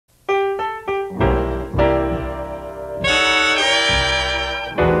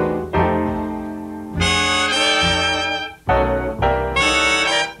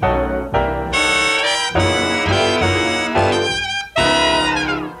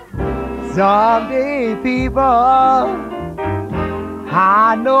Someday, people,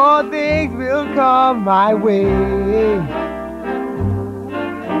 I know things will come my way.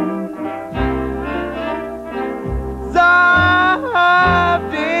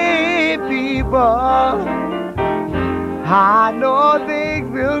 Someday, people, I know things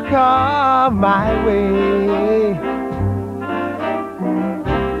will come my way.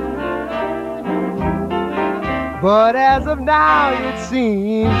 But as of now, it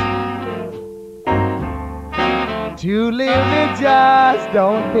seems to live it just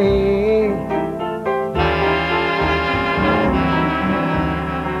don't pay.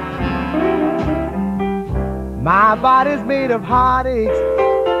 My body's made of heartaches,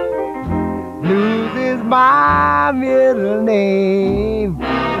 blues is my middle name.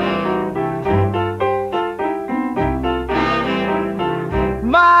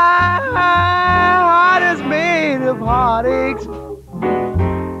 My heart is made of heartaches,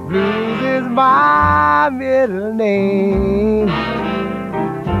 blues is my middle name.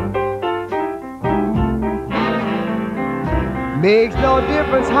 Makes no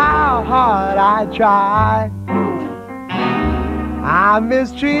difference how hard I try, I'm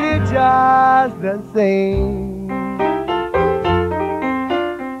mistreated just the same.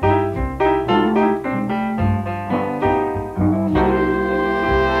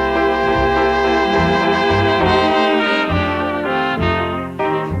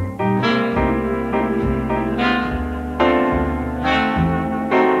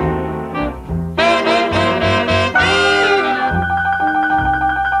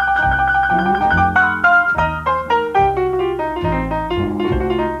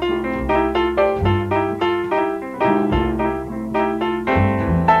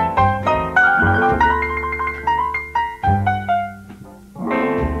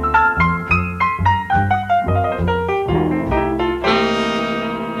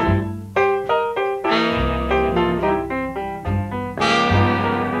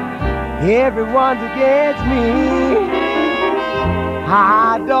 Everyone's against me,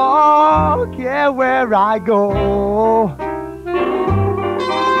 I don't care where I go.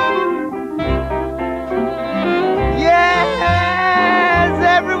 Yes,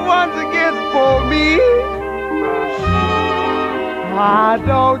 everyone's against for me, I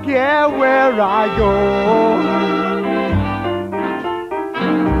don't care where I go.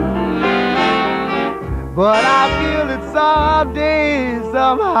 But I feel it someday,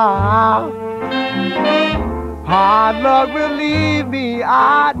 somehow, hard luck will leave me,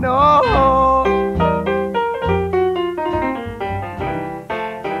 I know.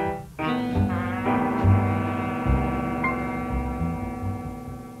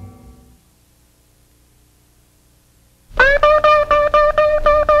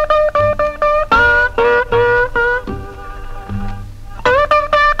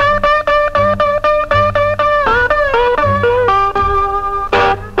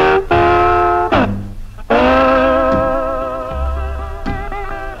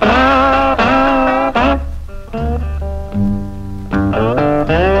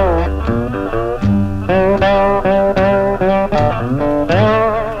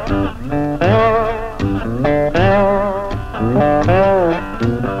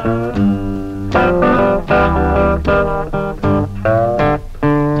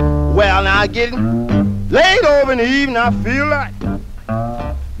 Getting late over in the evening, I feel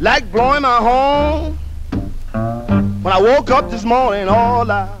like blowing my horn. When I woke up this morning,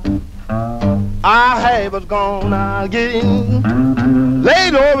 all I had was gone. Now getting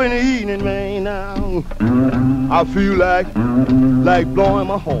late over in the evening, man. Now I feel like blowing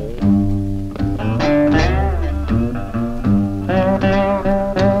my horn.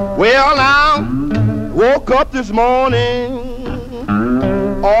 Well, now woke up this morning,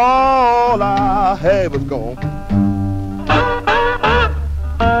 all I had was gone.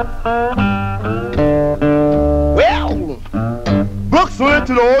 Well, Brooks went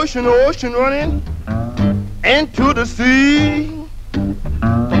to the ocean running into the sea.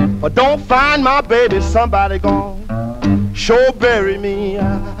 But don't find my baby, somebody gone sure bury me.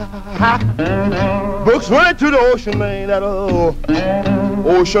 Brooks went to the ocean, man, that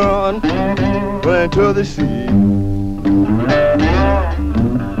ocean went to the sea.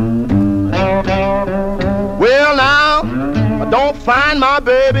 Well, now, I don't find my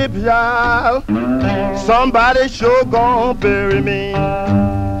baby, child, somebody sure gonna bury me.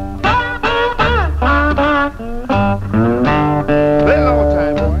 Play a long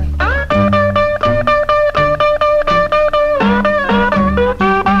time, boy.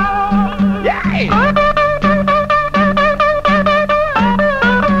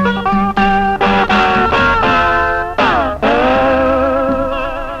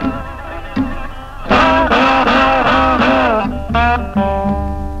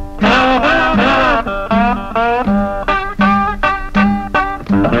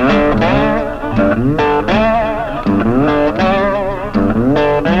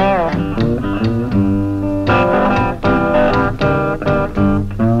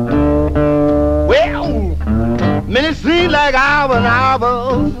 like hours and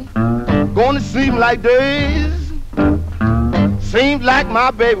hours, gonna seem like days. Seems like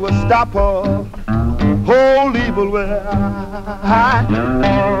my baby will stop her whole evil way.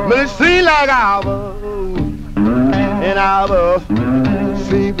 But it seems like hours and hours,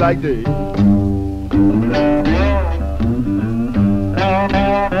 seems like days.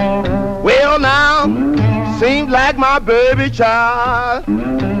 Well now, seems like my baby child,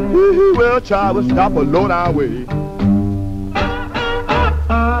 well child will stop a low down way.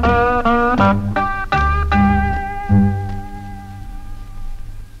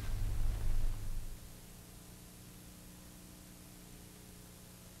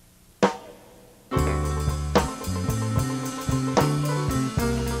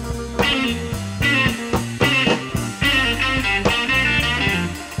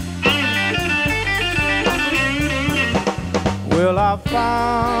 Well, I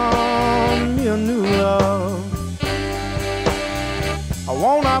found me a new love. I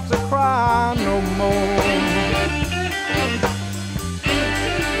won't have to cry no more.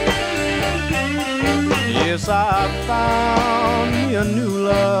 Yes, I found me a new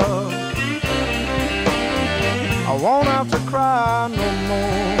love. I won't have to cry no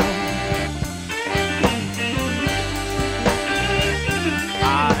more. I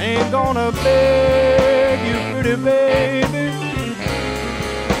ain't gonna beg you, pretty baby.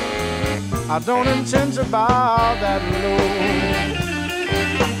 I don't intend to bow that low.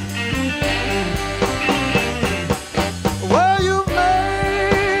 Well, you've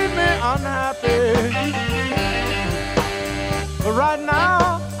made me unhappy, but right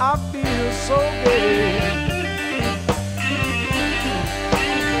now I feel so gay.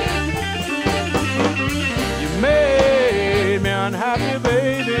 You made me unhappy,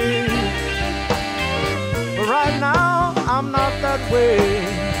 baby, but right now I'm not that way.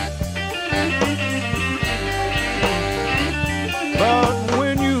 But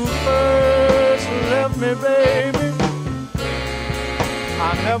when you first left me, baby,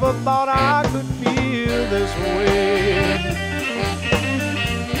 I never thought I could feel this way.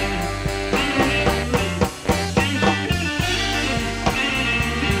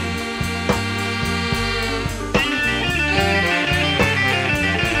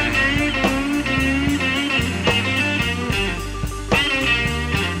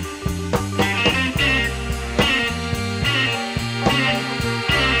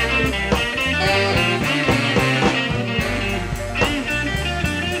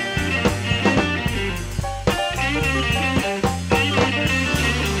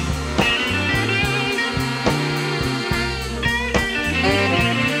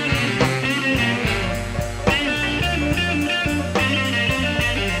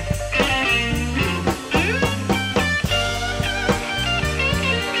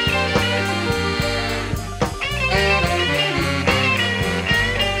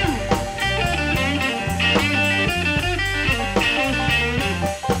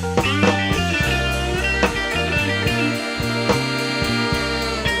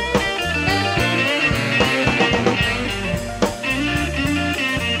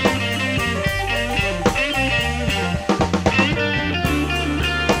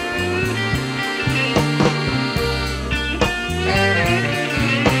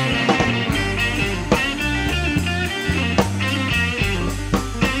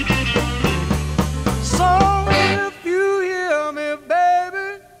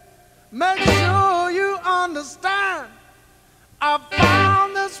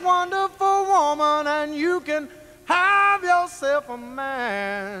 A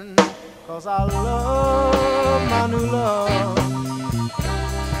man, 'cause I love my new love.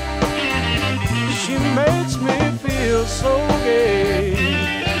 She makes me feel so gay.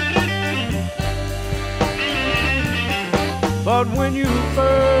 But when you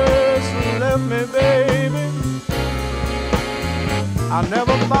first left me, baby, I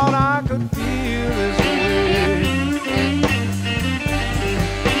never thought I could feel this way.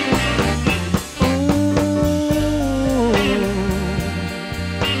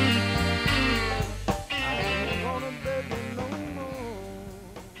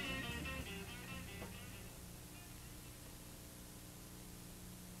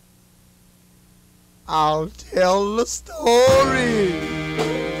 I'll tell the story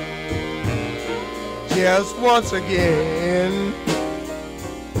just once again.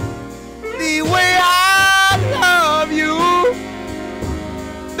 The way I love you,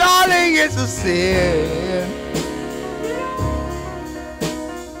 darling, it's a sin.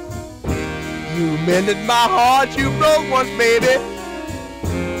 You mended my heart, you broke once, baby,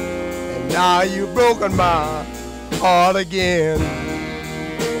 and now you've broken my heart again.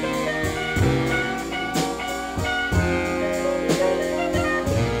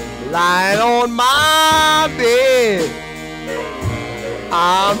 lying on my bed.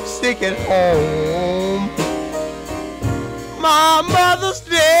 I'm sick at home. My mother's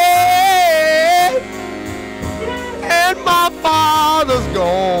dead and my father's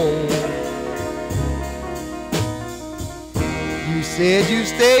gone. You said you'd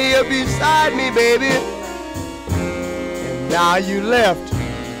stay here beside me, baby, and now you left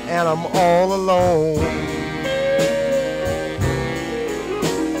and I'm all alone.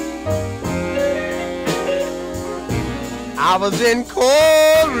 I was in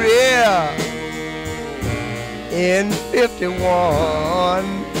Korea in '51.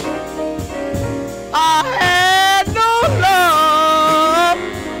 I had no love,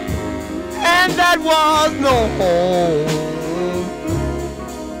 and that was no home.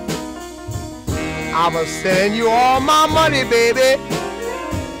 I was sending you all my money, baby,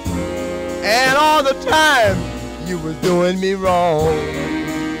 and all the time you was doing me wrong.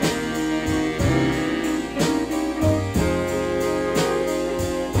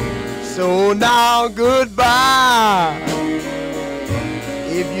 So now goodbye,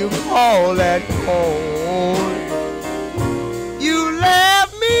 if you call that home. You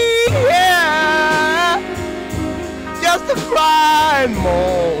left me here just to cry and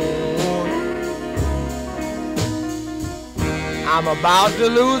moan. I'm about to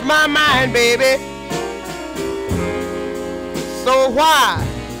lose my mind, baby, so why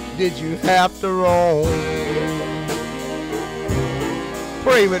did you have to roam?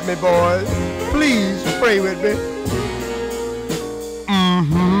 Pray with me, boys. Please pray with me.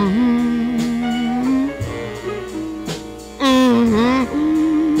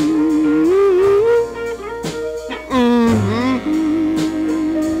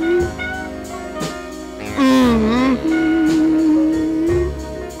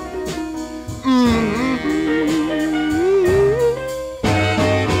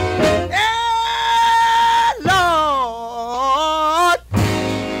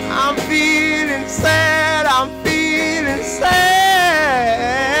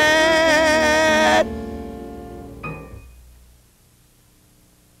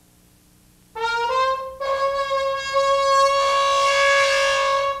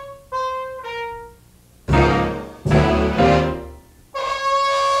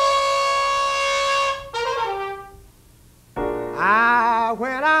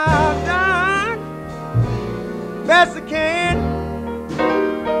 When I'm done, best I can.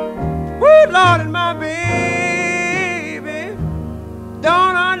 Woo, Lord, and my baby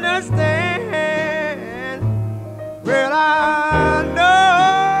don't understand. Well, I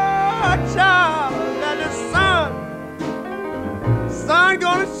know, child, that the sun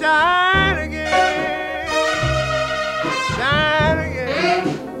gonna shine again, shine again.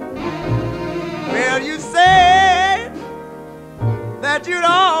 Well, you said that you'd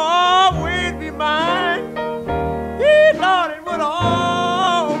always be mine. Yeah, Lord, it would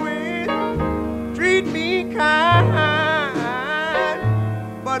always treat me kind.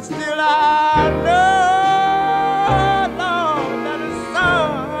 But still I know, Lord, that the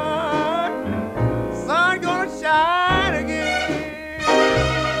sun gonna shine again,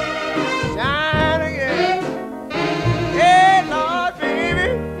 shine again. Hey, Lord, baby.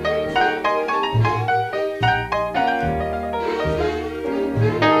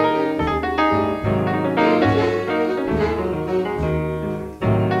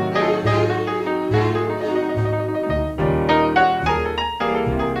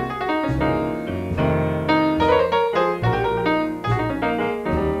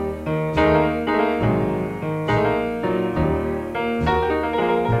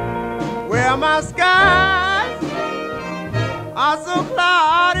 Well, my skies are so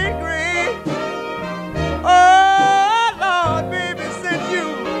cloudy and gray. Oh, Lord, baby,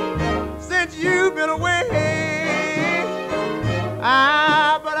 since you've been away,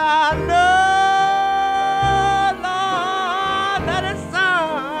 but I know, Lord, that the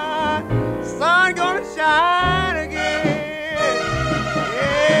sun gonna shine again.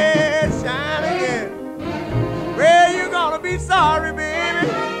 Yeah, shine again. Well, you're gonna be sorry, baby.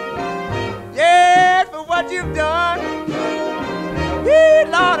 Yeah, for what you've done. Yeah,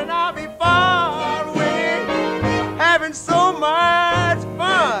 Lord, and I'll be far away, having so much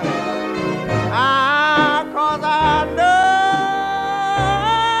fun. 'Cause I know,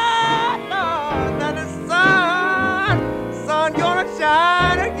 Lord, that the sun gonna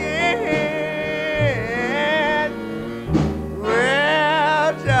shine again.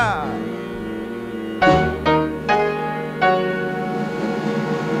 Well, child.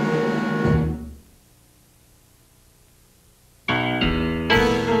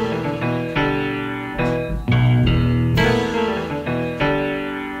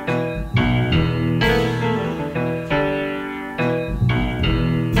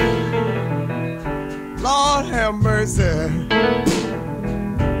 have mercy.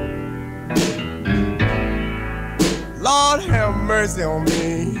 Lord, have mercy on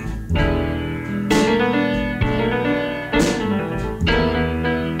me.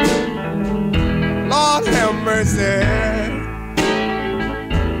 Lord, have mercy.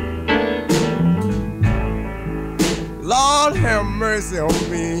 Lord, have mercy on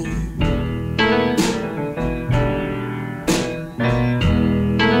me.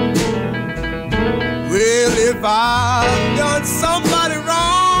 Well, if I've done somebody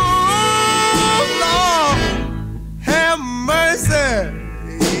wrong, Lord, have mercy.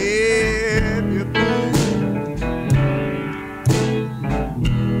 If you please.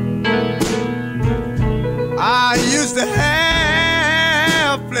 I used to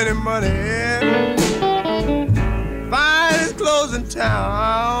have plenty money, finest clothes in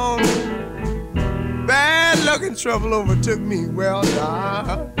town. Bad luck and trouble overtook me. Well,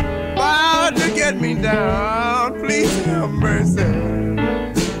 now, about to get me down. Please have mercy.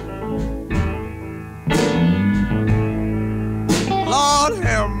 Lord,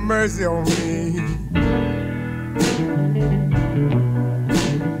 have mercy on me.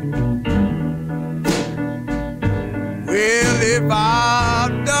 Well, if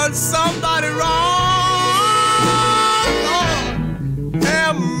I've done somebody wrong, Lord,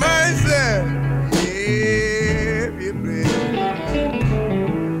 have mercy. If you please.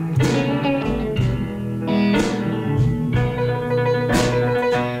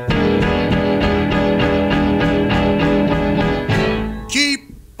 Keep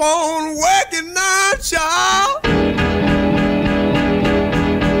on working now, child.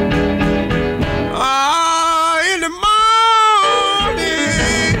 In the morning,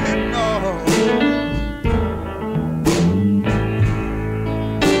 Lord.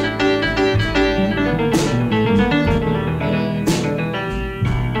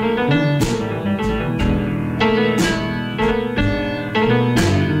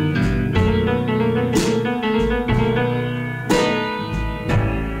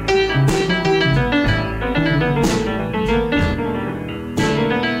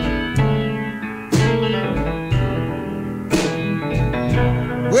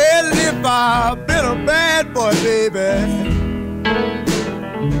 Well, if I've been a bad boy, baby,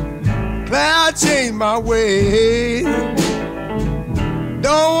 glad I changed my way.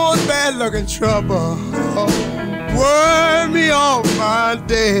 Don't want bad luck and trouble worry me all my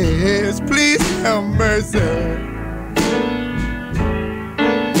days. Please have mercy.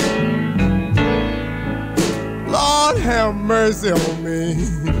 Lord, have mercy on me.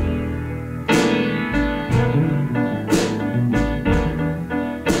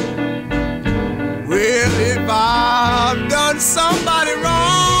 Well, if I've done somebody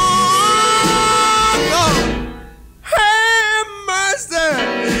wrong, Lord, have mercy,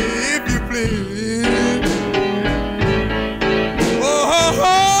 if you please.